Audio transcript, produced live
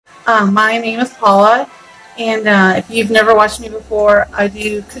My name is Paula, and if you've never watched me before, I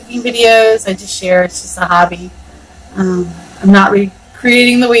do cooking videos. I just share. It's just a hobby. I'm not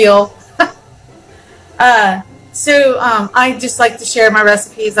recreating the wheel. I just like to share my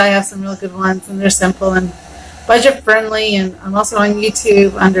recipes. I have some real good ones, and they're simple and budget friendly. And I'm also on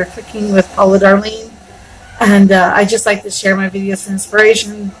YouTube under Cooking with Paula Darlene. And I just like to share my videos for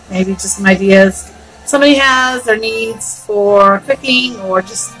inspiration, maybe just some ideas somebody has or needs for cooking, or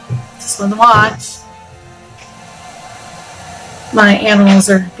just want to watch. My animals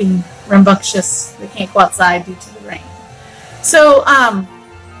are being rambunctious. They can't go outside due to the rain. So,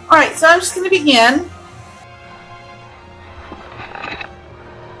 alright, so I'm just going to begin.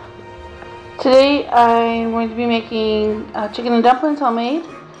 Today I'm going to be making chicken and dumplings homemade.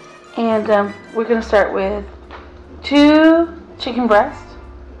 And we're going to start with 2 chicken breasts.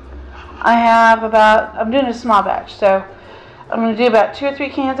 I'm doing a small batch, so I'm going to do about 2 or 3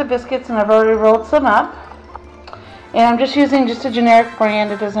 cans of biscuits, and I've already rolled some up. And I'm just using just a generic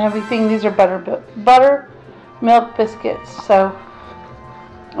brand. It doesn't have anything. These are buttermilk biscuits, so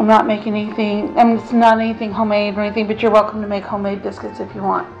I'm not making anything. It's not anything homemade or anything, but you're welcome to make homemade biscuits if you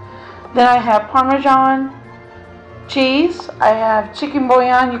want. Then I have Parmesan cheese. I have chicken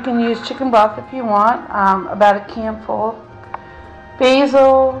bouillon. You can use chicken broth if you want, about a can full.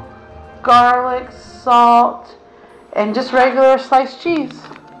 Basil, garlic, salt, and just regular sliced cheese.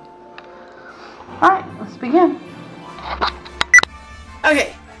 Alright, let's begin.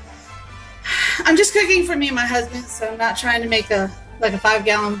 Okay, I'm just cooking for me and my husband, so I'm not trying to make a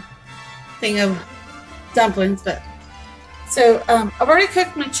 5-gallon thing of dumplings. But so I've already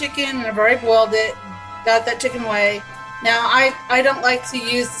cooked my chicken, and I've already boiled it. Got that chicken away. Now I don't like to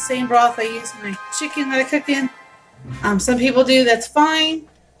use the same broth I use my chicken that I cook in. Some people do, that's fine,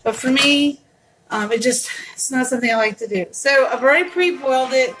 but for me, it's not something I like to do. So I've already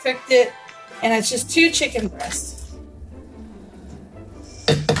pre-boiled it, cooked it, and it's just 2 chicken breasts.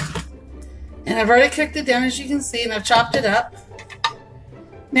 And I've already cooked it down, as you can see, and I've chopped it up.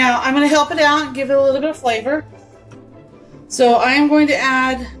 Now I'm going to help it out and give it a little bit of flavor. So I am going to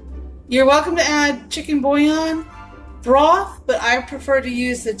add. You're welcome to add chicken bouillon broth, but I prefer to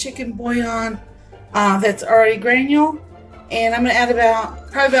use the chicken bouillon that's already granule. And I'm going to add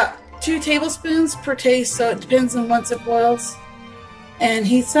probably about 2 tablespoons per taste, so it depends on once it boils and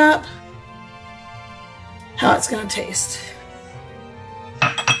heats up how it's going to taste.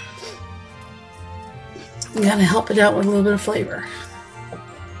 I'm going to help it out with a little bit of flavor.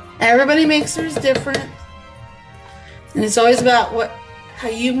 Everybody makes theirs different, and it's always about how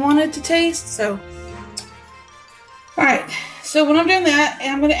you want it to taste. So, alright, so when I'm doing that,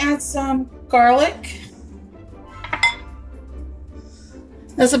 I'm going to add some garlic.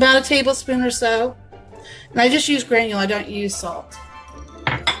 That's about a tablespoon or so. And I just use granule, I don't use salt.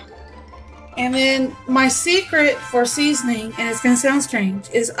 And then my secret for seasoning, and it's going to sound strange,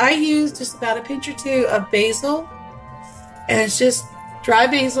 is I use just about a pinch or 2 of basil. And it's just dry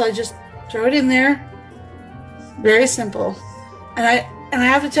basil. I just throw it in there. Very simple. And I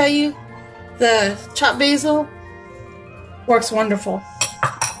have to tell you, the chopped basil works wonderful.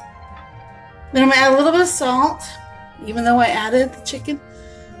 Then I'm going to add a little bit of salt. Even though I added the chicken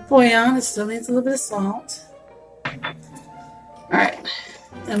bouillon, it still needs a little bit of salt. Alright.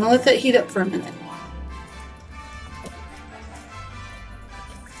 I'm going to let that heat up for a minute.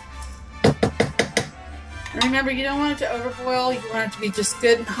 And remember, you don't want it to overboil. You want it to be just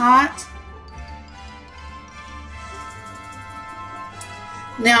good and hot.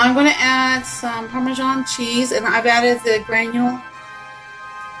 Now I'm going to add some Parmesan cheese, and I've added the granule.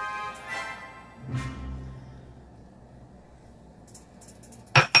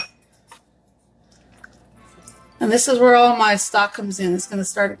 And this is where all my stock comes in. It's going to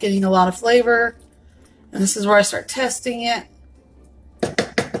start getting a lot of flavor. And this is where I start testing it.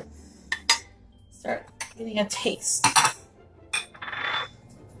 Start getting a taste.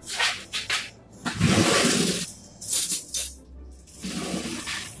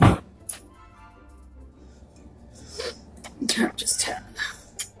 Turn just 10.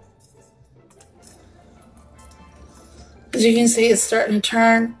 As you can see, it's starting to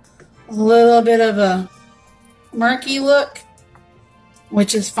turn a little bit of a murky look,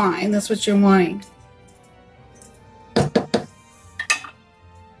 which is fine. That's what you're wanting.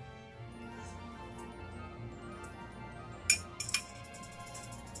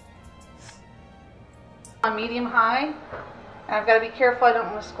 On medium high, and I've got to be careful I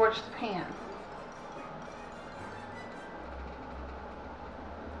don't want to scorch the pan.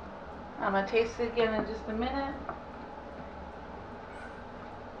 I'm going to taste it again in just a minute.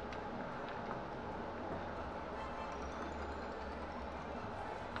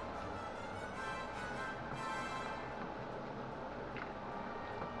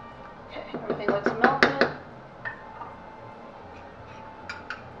 Everything looks melted.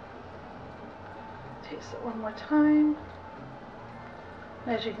 Taste it one more time.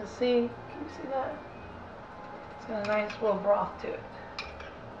 As you can see that? It's got a nice little broth to it.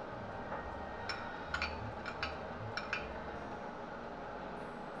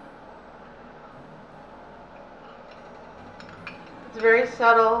 It's very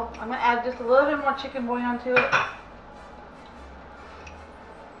subtle. I'm going to add just a little bit more chicken bouillon to it.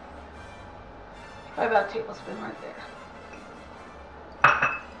 Probably about a tablespoon right there.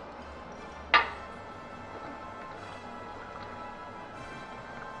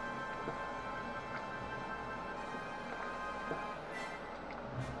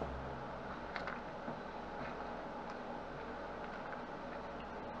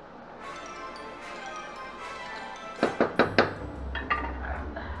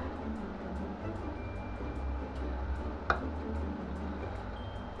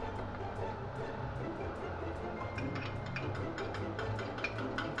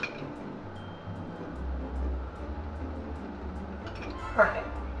 Perfect.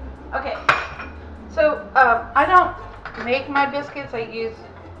 Okay, so I don't make my biscuits. I use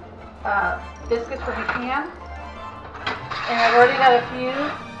biscuits from a can, and I've already got a few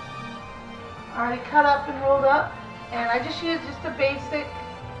already cut up and rolled up, and I just use just a basic,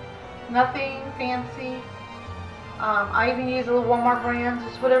 nothing fancy. I even use a little Walmart brand,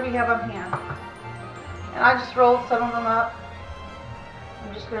 just whatever you have on hand. And I just rolled some of them up.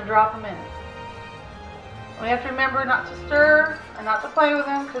 I'm just going to drop them in. We have to remember not to stir and not to play with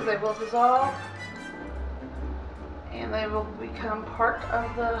them because they will dissolve and they will become part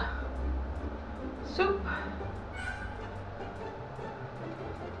of the soup.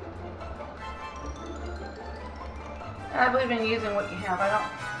 And I believe in using what you have. I don't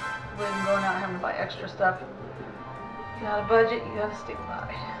believe in going out and having to buy extra stuff. If you got a budget, you got to stick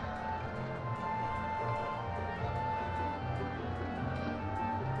by.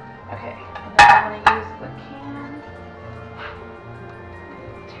 Okay, and then I'm going to use the can.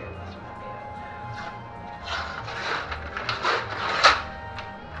 Tear this one up.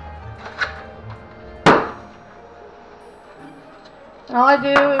 And all I do,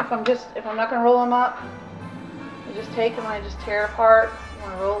 if I'm not going to roll them up, I just take them and I just tear it apart. If you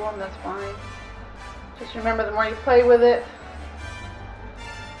want to roll them, that's fine. Just remember, the more you play with it,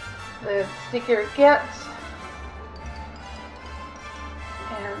 the stickier it gets.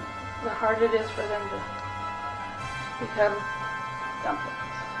 And the harder it is for them to become dumplings.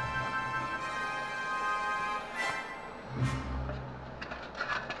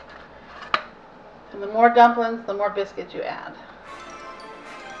 And the more dumplings, the more biscuits you add.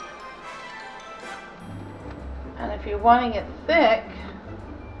 And if you're wanting it thick,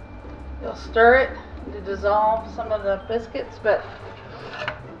 you'll stir it to dissolve some of the biscuits, but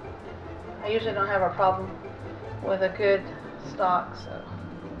I usually don't have a problem with a good stock, so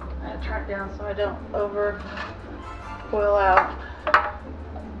I turn it down so I don't over boil out.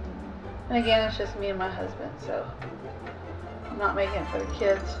 And again, it's just me and my husband, so I'm not making it for the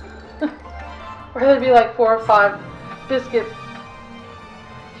kids. Or there'd be like 4 or 5 biscuit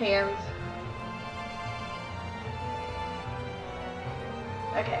cans.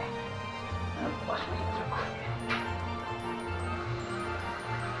 Okay, I'll wash my hands real quick.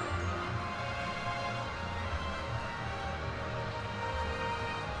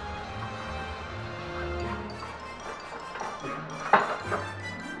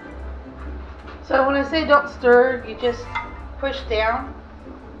 So when I say don't stir, you just push down.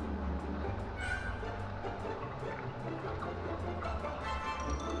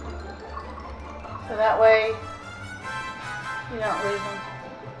 So that way you don't lose them.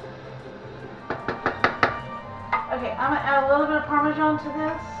 Okay, I'm going to add a little bit of Parmesan to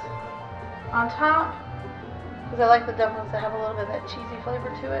this on top because I like the dumplings to have a little bit of that cheesy flavor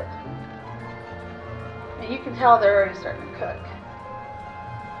to it. And you can tell they're already starting to cook.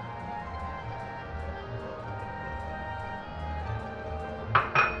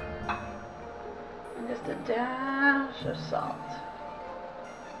 And just a dash of salt.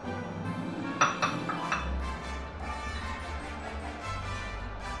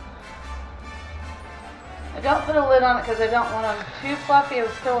 I don't put a lid on it because I don't want them too fluffy. I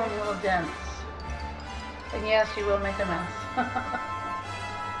was still a little dense. And yes, you will make a mess.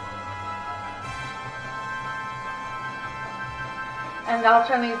 And I'll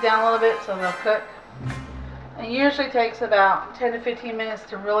turn these down a little bit so they'll cook. And it usually takes about 10 to 15 minutes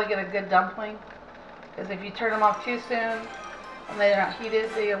to really get a good dumpling. Because if you turn them off too soon and they're not heated,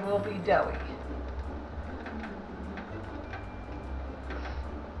 they will be doughy.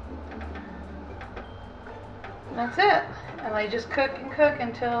 And that's it. And they just cook and cook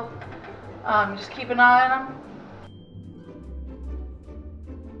until Just keep an eye on them.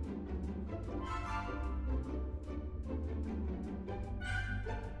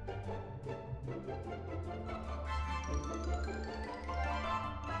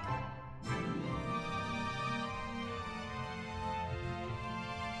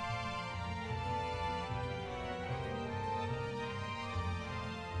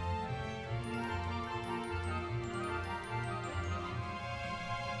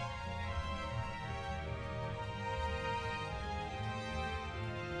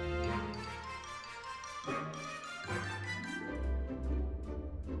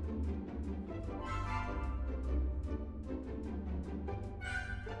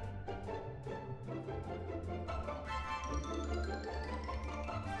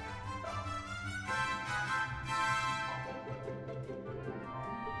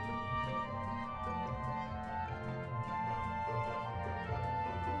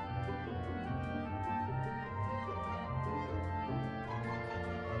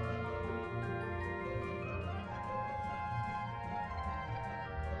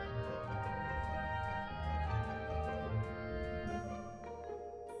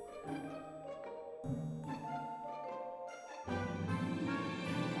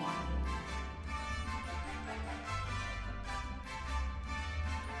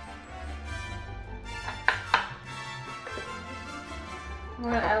 We're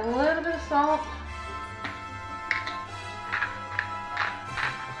going to add a little bit of salt.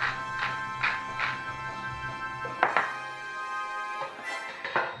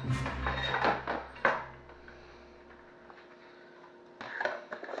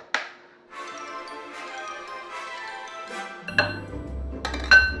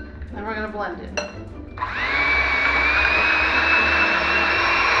 Then we're going to blend it.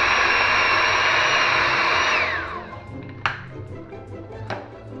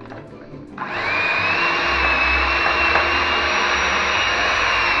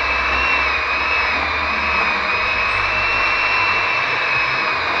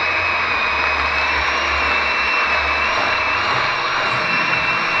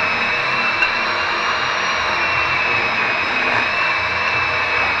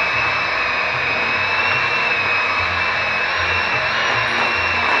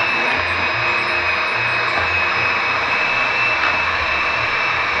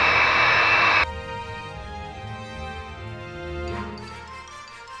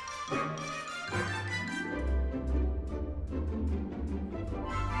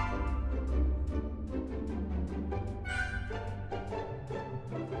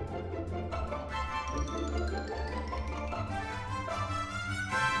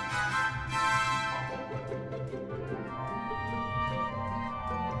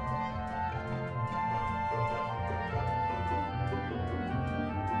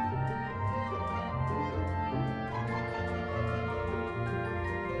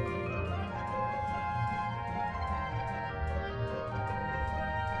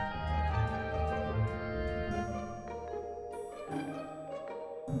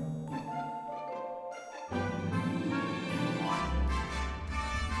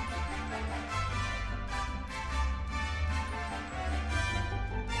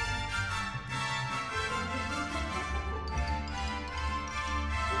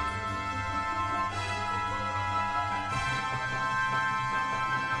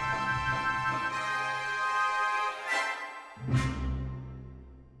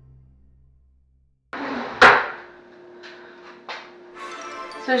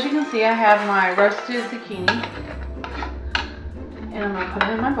 So as you can see, I have my roasted zucchini, and I'm going to put it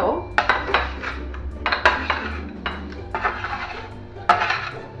in my bowl.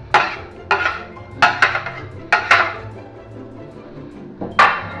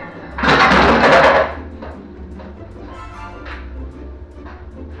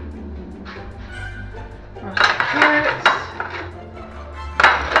 Roasted carrots.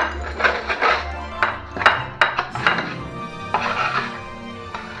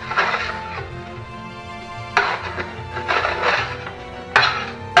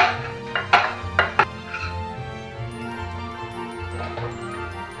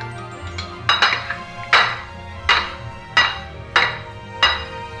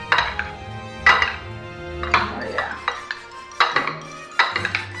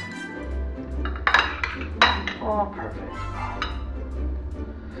 Oh, perfect.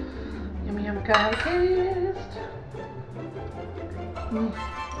 Yummy, yummy, gotta taste.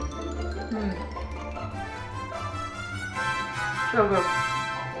 So good.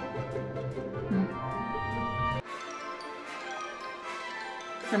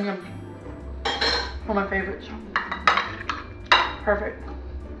 Yum, yum. One of my favorites. Perfect.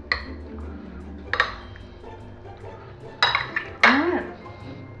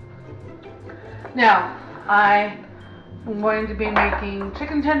 Now, I am going to be making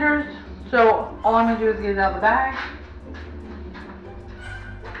chicken tenders, so all I'm going to do is get it out of the bag.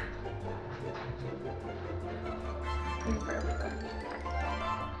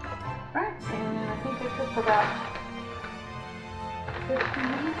 Alright, and I think I cooked for about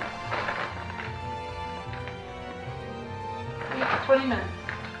 15 minutes. 20 minutes.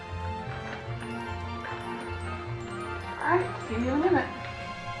 Alright, see you in a minute.